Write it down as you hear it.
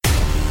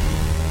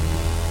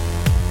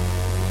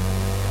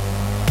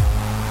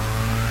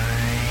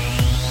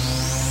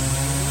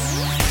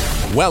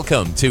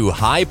Welcome to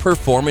High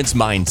Performance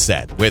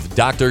Mindset with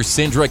Dr.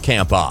 Cindra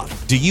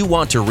Kamphoff. Do you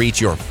want to reach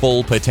your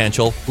full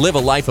potential? Live a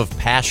life of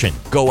passion.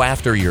 Go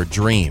after your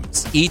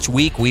dreams. Each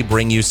week, we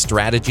bring you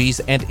strategies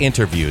and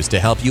interviews to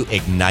help you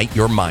ignite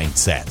your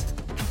mindset.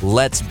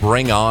 Let's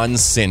bring on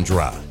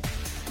Cindra.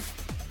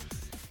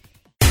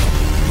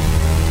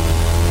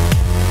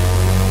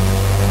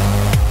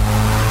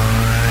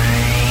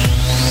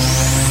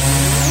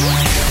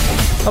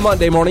 A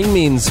Monday morning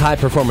means High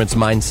Performance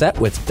Mindset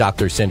with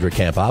Dr. Cindra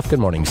Kamphoff. Good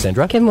morning,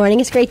 Cindra. Good morning.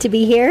 It's great to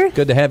be here.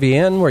 Good to have you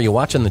in. Were you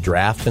watching the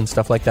draft and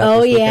stuff like that?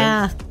 Oh, this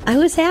yeah. I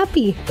was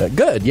happy.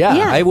 Good, yeah.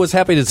 I was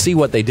happy to see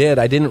what they did.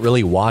 I didn't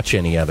really watch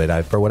any of it.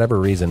 I, for whatever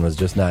reason, was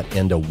just not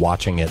into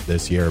watching it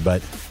this year,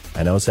 but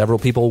I know several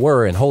people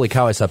were, and holy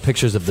cow, I saw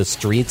pictures of the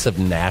streets of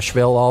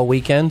Nashville all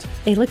weekend.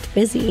 They looked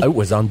busy. It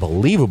was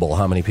unbelievable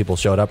how many people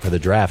showed up for the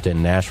draft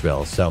in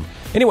Nashville. So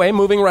anyway,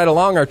 moving right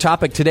along, our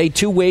topic today,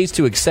 2 ways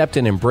to accept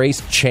and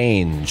embrace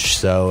change.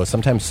 So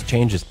sometimes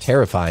change is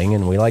terrifying,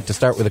 and we like to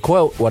start with a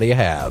quote. What do you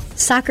have?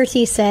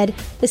 Socrates said,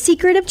 "The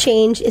secret of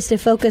change is to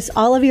focus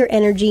all of your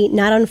energy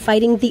not on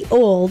fighting the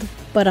old,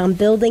 but on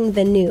building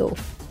the new."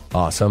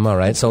 Awesome. All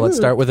right, so let's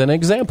start with an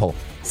example.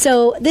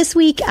 So this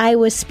week I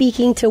was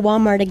speaking to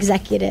Walmart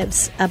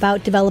executives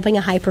about developing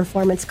a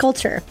high-performance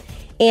culture.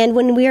 And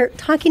when we're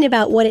talking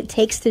about what it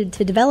takes to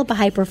develop a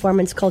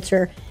high-performance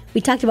culture,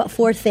 we talked about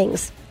 4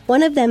 things.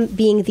 One of them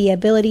being the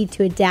ability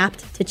to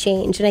adapt to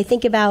change. And I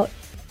think about,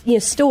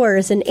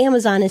 stores, and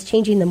Amazon is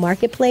changing the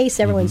marketplace.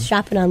 Everyone's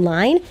shopping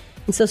online.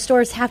 And so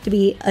stores have to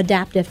be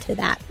adaptive to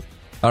that.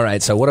 All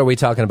right, so what are we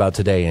talking about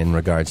today in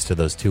regards to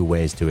those 2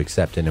 ways to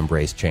accept and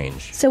embrace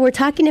change? So we're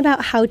talking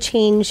about how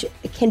change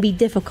can be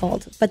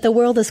difficult, but the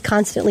world is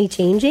constantly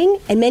changing,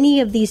 and many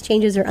of these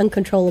changes are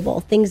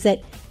uncontrollable, things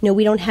that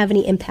we don't have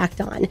any impact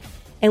on.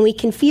 And we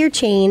can fear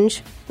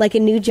change, like a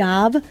new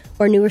job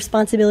or new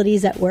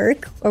responsibilities at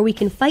work, or we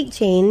can fight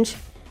change.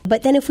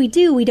 But then if we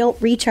do, we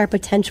don't reach our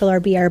potential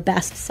or be our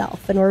best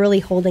self, and we're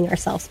really holding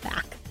ourselves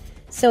back.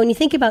 So when you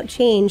think about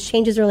change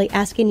is really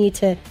asking you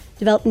to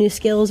develop new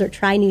skills or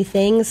try new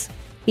things,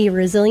 be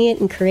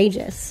resilient and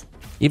courageous.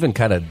 Even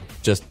kind of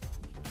just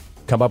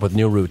come up with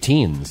new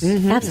routines.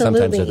 Absolutely.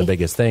 Sometimes they're the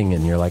biggest thing,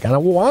 and you're like, I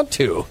don't want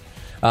to.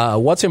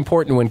 What's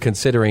important when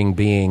considering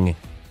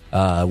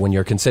when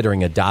you're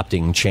considering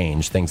adopting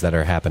change, things that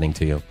are happening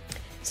to you?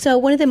 So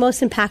one of the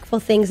most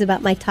impactful things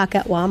about my talk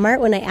at Walmart,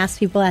 when I asked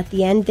people at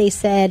the end, they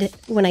said,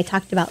 when I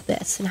talked about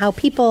this and how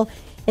people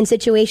and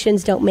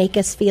situations don't make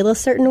us feel a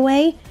certain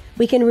way,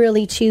 we can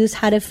really choose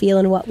how to feel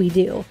and what we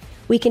do.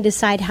 We can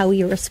decide how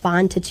we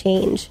respond to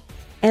change.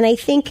 And I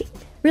think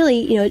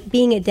really,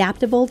 being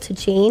adaptable to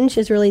change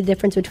is really the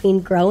difference between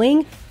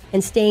growing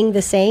and staying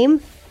the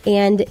same.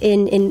 And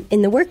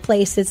in the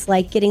workplace, it's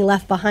like getting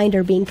left behind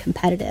or being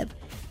competitive.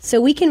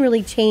 So we can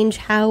really change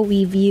how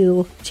we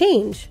view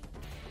change.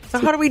 So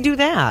how do we do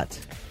that?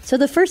 So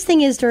the first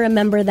thing is to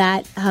remember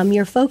that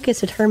your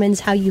focus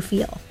determines how you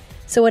feel.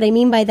 So what I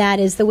mean by that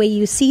is the way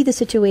you see the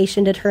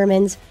situation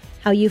determines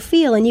how you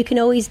feel. And you can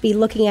always be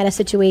looking at a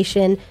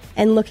situation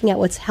and looking at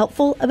what's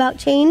helpful about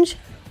change,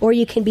 or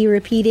you can be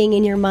repeating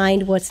in your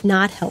mind what's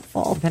not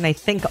helpful. Then I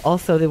think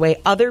also the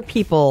way other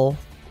people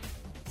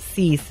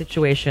see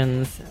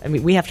situations,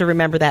 we have to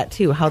remember that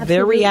too. How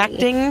They're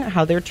reacting,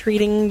 how they're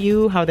treating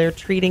you, how they're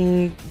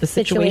treating the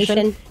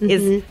situation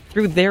is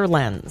through their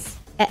lens.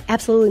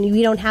 Absolutely.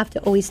 We don't have to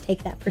always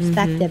take that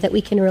perspective, that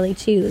we can really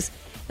choose.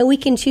 And we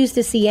can choose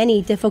to see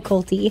any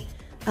difficulty,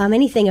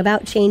 anything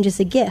about change as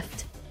a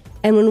gift.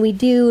 And when we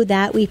do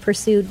that, we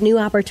pursue new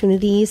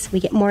opportunities. We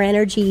get more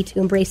energy to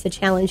embrace the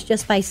challenge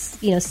just by,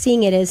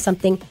 seeing it as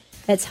something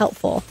that's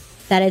helpful,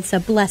 that it's a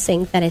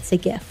blessing, that it's a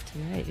gift.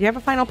 Right. You have a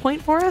final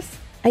point for us?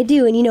 I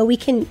do. And, we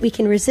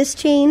can resist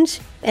change.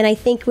 And I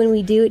think when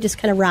we do, it just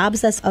kind of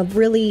robs us of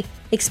really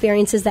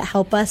experiences that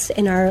help us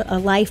in our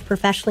life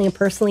professionally and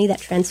personally, that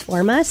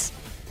transform us.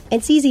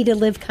 It's easy to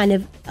live kind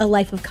of a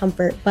life of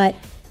comfort, but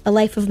a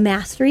life of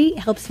mastery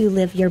helps you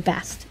live your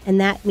best,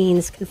 and that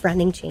means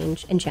confronting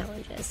change and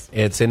challenges.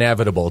 It's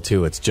inevitable,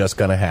 too. It's just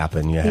going to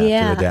happen. You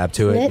have to adapt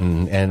to it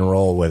and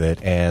roll with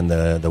it, and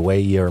the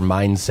way your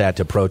mindset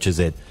approaches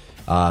it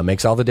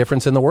makes all the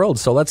difference in the world.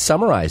 So let's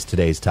summarize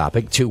today's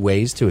topic, 2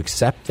 ways to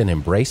accept and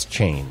embrace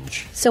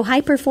change. So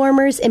high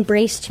performers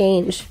embrace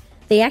change.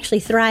 They actually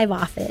thrive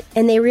off it,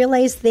 and they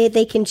realize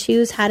they can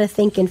choose how to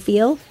think and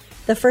feel.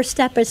 The first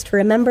step is to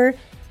remember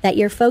that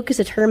your focus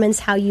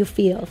determines how you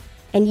feel.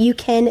 And you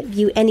can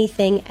view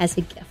anything as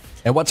a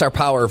gift. And what's our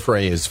power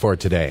phrase for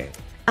today?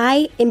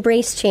 I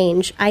embrace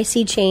change. I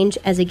see change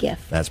as a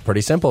gift. That's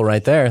pretty simple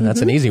right there. That's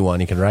an easy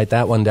one. You can write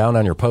that one down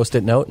on your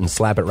Post-it note and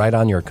slap it right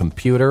on your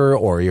computer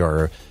or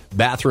your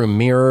bathroom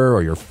mirror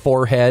or your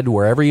forehead,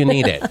 wherever you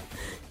need it.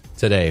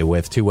 Today,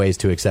 with 2 ways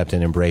to accept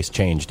and embrace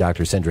change.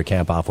 Dr. Cindra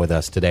Kamphoff with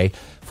us today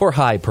for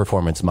High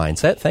Performance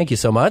Mindset. Thank you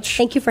so much.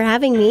 Thank you for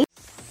having me.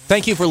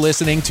 Thank you for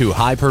listening to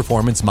High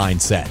Performance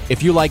Mindset.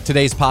 If you like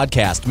today's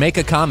podcast, make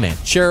a comment,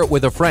 share it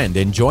with a friend,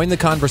 and join the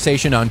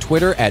conversation on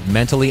Twitter at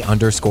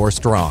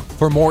mentally_strong.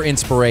 For more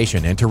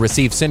inspiration and to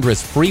receive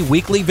Cindra's free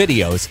weekly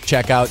videos,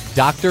 check out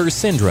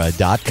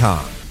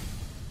drsindra.com.